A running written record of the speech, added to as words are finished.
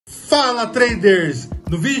Fala, traders!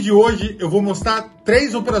 No vídeo de hoje eu vou mostrar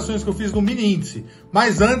 3 operações que eu fiz no mini índice.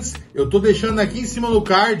 Mas antes, eu tô deixando aqui em cima do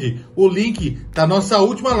card o link da nossa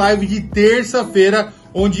última live de terça-feira,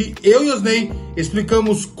 onde eu e Osnei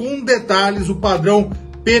explicamos com detalhes o padrão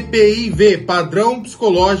PPIV, padrão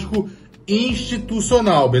psicológico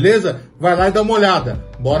institucional, beleza? Vai lá e dá uma olhada.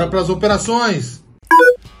 Bora para as operações!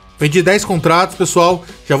 Vendi 10 contratos, pessoal.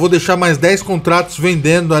 Já vou deixar mais 10 contratos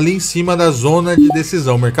vendendo ali em cima da zona de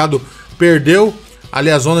decisão. O mercado perdeu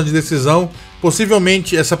ali a zona de decisão.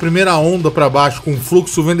 Possivelmente essa primeira onda para baixo com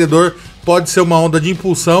fluxo vendedor pode ser uma onda de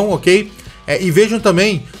impulsão, ok? E vejam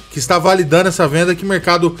também que está validando essa venda que o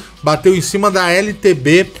mercado bateu em cima da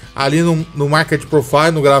LTB ali no Market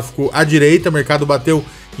Profile, no gráfico à direita. O mercado bateu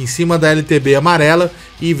em cima da LTB amarela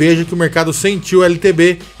e veja que o mercado sentiu a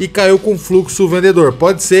LTB e caiu com fluxo vendedor.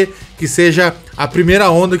 Pode ser que seja a primeira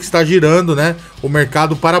onda que está girando, né, o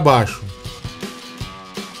mercado para baixo.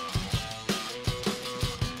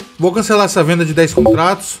 Vou cancelar essa venda de 10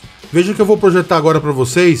 contratos. Veja que eu vou projetar agora para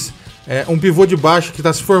vocês um pivô de baixo que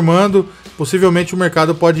está se formando. Possivelmente o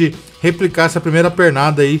mercado pode replicar essa primeira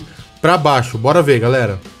pernada aí para baixo. Bora ver,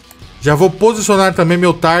 galera. Já vou posicionar também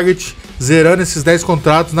meu target, zerando esses 10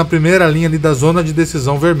 contratos na primeira linha ali da zona de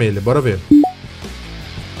decisão vermelha. Bora ver.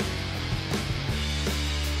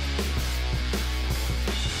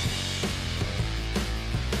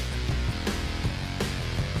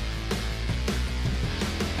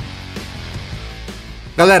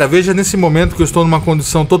 Galera, veja nesse momento que eu estou numa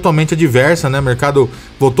condição totalmente adversa, né? O mercado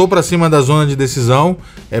voltou para cima da zona de decisão.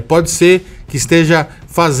 Pode ser que esteja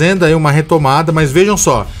fazendo aí uma retomada, mas vejam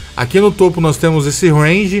só. Aqui no topo nós temos esse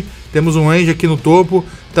range, temos um range aqui no topo.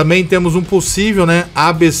 Também temos um possível, né,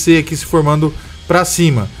 ABC aqui se formando para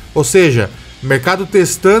cima. Ou seja, o mercado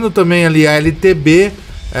testando também ali a LTB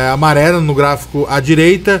amarela no gráfico à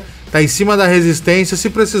direita. Está em cima da resistência.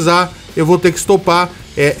 Se precisar, eu vou ter que estopar.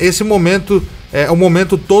 Esse momento é um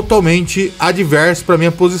momento totalmente adverso para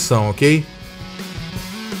minha posição, ok?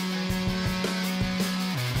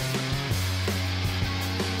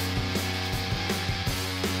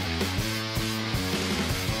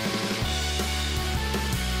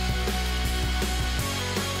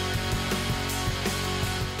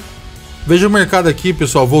 Veja o mercado aqui,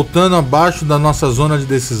 pessoal, voltando abaixo da nossa zona de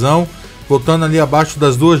decisão, voltando ali abaixo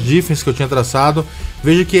das duas diffs que eu tinha traçado.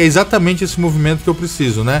 Veja que é exatamente esse movimento que eu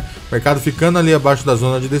preciso, né? O mercado ficando ali abaixo da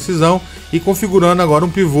zona de decisão e configurando agora um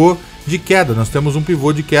pivô de queda. Nós temos um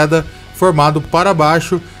pivô de queda formado para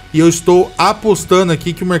baixo e eu estou apostando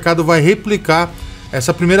aqui que o mercado vai replicar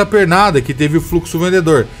essa primeira pernada que teve o fluxo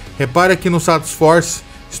vendedor. Repare aqui no Satisforce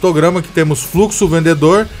histograma que temos fluxo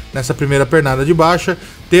vendedor nessa primeira pernada de baixa,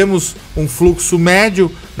 temos um fluxo médio,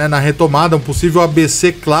 né, na retomada, um possível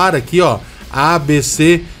ABC claro aqui, ó,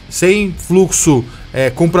 ABC sem fluxo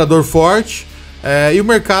comprador forte, e o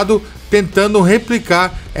mercado tentando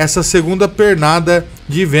replicar essa segunda pernada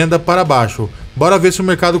de venda para baixo. Bora ver se o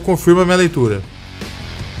mercado confirma a minha leitura.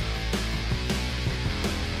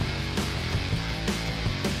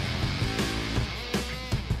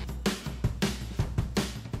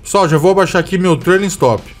 Pessoal, já vou abaixar aqui meu trailing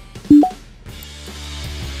stop.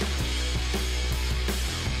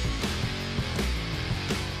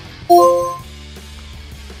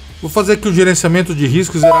 Vou fazer aqui o gerenciamento de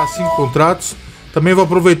risco, zerar 5 contratos. Também vou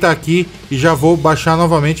aproveitar aqui e já vou baixar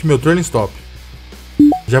novamente meu trailing stop.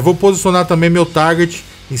 Já vou posicionar também meu target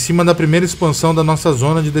em cima da primeira expansão da nossa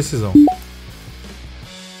zona de decisão.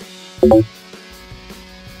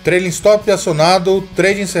 Trailing stop acionado,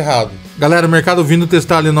 trade encerrado. Galera, o mercado vindo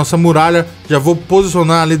testar ali a nossa muralha. Já vou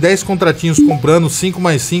posicionar ali 10 contratinhos comprando 5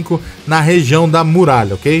 mais 5 na região da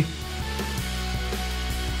muralha, ok?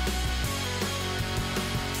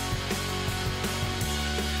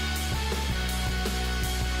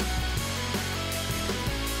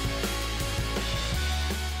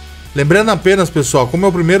 Lembrando apenas, pessoal, como é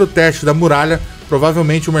o primeiro teste da muralha,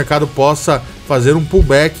 provavelmente o mercado possa fazer um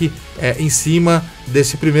pullback em cima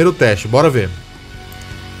desse primeiro teste. Bora ver.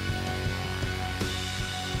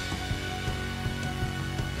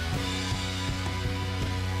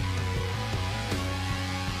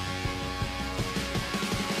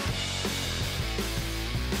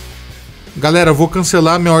 Galera, eu vou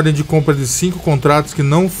cancelar minha ordem de compra de 5 contratos que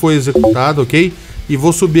não foi executada, ok? E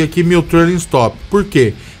vou subir aqui meu trailing stop. Por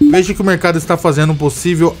quê? Veja que o mercado está fazendo um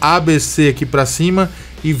possível ABC aqui para cima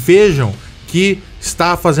e vejam que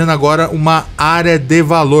está fazendo agora uma área de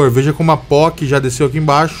valor. Veja como a POC já desceu aqui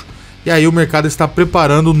embaixo e aí o mercado está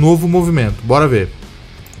preparando um novo movimento. Bora ver.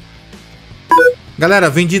 Galera,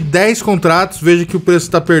 vendi 10 contratos, veja que o preço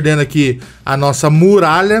está perdendo aqui a nossa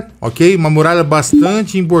muralha, ok? Uma muralha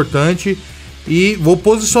bastante importante e vou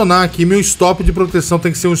posicionar aqui. Meu stop de proteção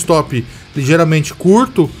tem que ser um stop ligeiramente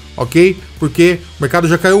curto, ok? Porque o mercado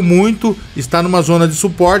já caiu muito, está numa zona de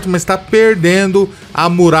suporte, mas está perdendo a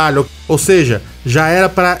muralha. Ou seja, já era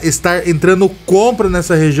para estar entrando compra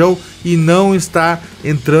nessa região e não está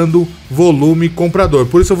entrando volume comprador.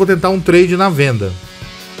 Por isso eu vou tentar um trade na venda.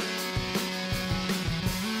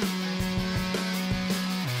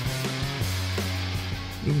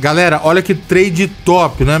 Galera, olha que trade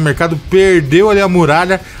top, né? O mercado perdeu ali a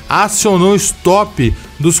muralha, acionou o stop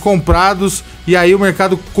dos comprados e aí o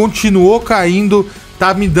mercado continuou caindo,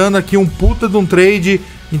 tá me dando aqui um puta de um trade.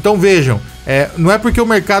 Então vejam, não é porque o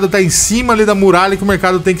mercado tá em cima ali da muralha que o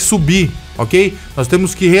mercado tem que subir, ok? Nós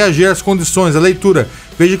temos que reagir às condições, a leitura.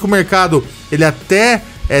 Veja que o mercado, ele até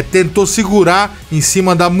tentou segurar em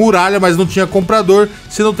cima da muralha, mas não tinha comprador.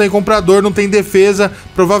 Se não tem comprador, não tem defesa.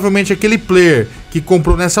 Provavelmente aquele player que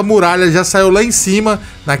comprou nessa muralha já saiu lá em cima,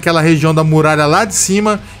 naquela região da muralha lá de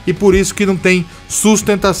cima, e por isso que não tem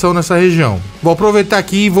sustentação nessa região. Vou aproveitar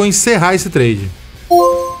aqui e vou encerrar esse trade.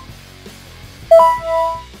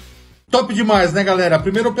 Top demais, né, galera? A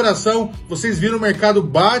primeira operação, vocês viram, o mercado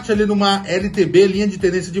bate ali numa LTB, linha de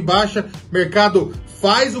tendência de baixa, mercado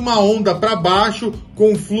faz uma onda para baixo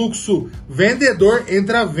com fluxo vendedor,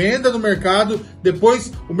 entra a venda no mercado,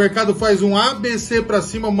 depois o mercado faz um ABC para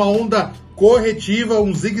cima, uma onda corretiva,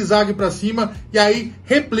 um zigue-zague para cima, e aí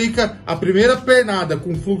replica a primeira pernada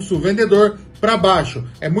com fluxo vendedor para baixo.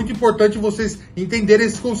 É muito importante vocês entenderem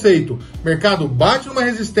esse conceito. O mercado bate numa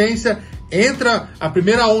resistência, entra a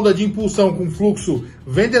primeira onda de impulsão com fluxo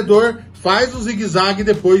vendedor, faz o zigue-zague e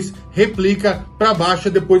depois replica para baixo,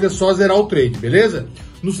 depois é só zerar o trade, beleza?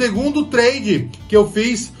 No segundo trade que eu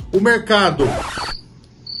fiz, o mercado...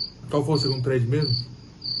 Qual foi o segundo trade mesmo?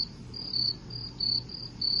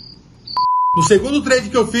 No segundo trade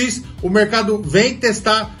que eu fiz, o mercado vem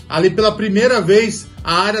testar ali pela primeira vez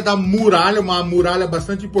a área da muralha, uma muralha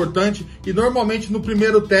bastante importante, e normalmente no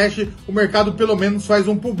primeiro teste o mercado pelo menos faz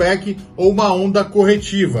um pullback ou uma onda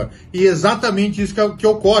corretiva. E exatamente isso que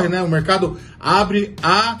ocorre, né? O mercado abre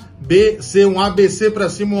ABC, um ABC para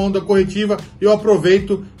cima, uma onda corretiva, eu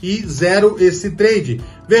aproveito e zero esse trade.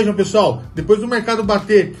 Vejam, pessoal, depois do mercado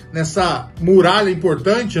bater nessa muralha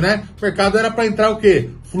importante, né? O mercado era para entrar o quê?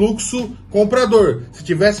 Fluxo comprador. Se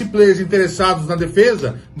tivesse players interessados na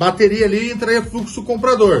defesa, bateria ali e entraria fluxo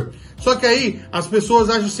comprador. Só que aí as pessoas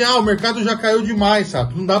acham assim, o mercado já caiu demais,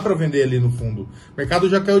 sabe? Não dá para vender ali no fundo. O mercado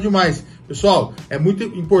já caiu demais. Pessoal, é muito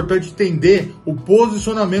importante entender o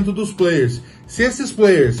posicionamento dos players. Se esses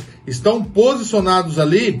players estão posicionados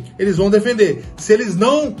ali, eles vão defender. Se eles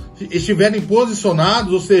não estiverem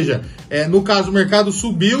posicionados, ou seja, no caso o mercado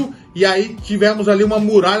subiu e aí tivemos ali uma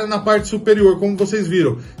muralha na parte superior, como vocês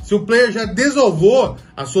viram. Se o player já desovou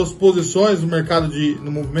as suas posições no mercado no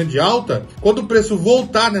movimento de alta, quando o preço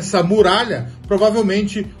voltar nessa muralha,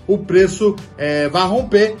 provavelmente o preço vai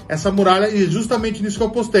romper essa muralha, e justamente nisso que eu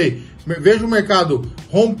postei. Veja o mercado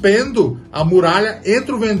rompendo a muralha,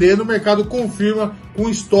 entra o vendendo, o mercado confirma com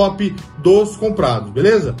stop dos comprados,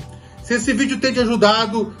 beleza? Se esse vídeo tem te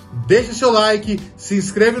ajudado, deixa seu like, se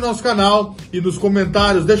inscreve no nosso canal e nos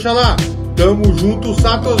comentários deixa lá. Tamo junto,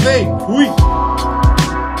 Satosei! Fui!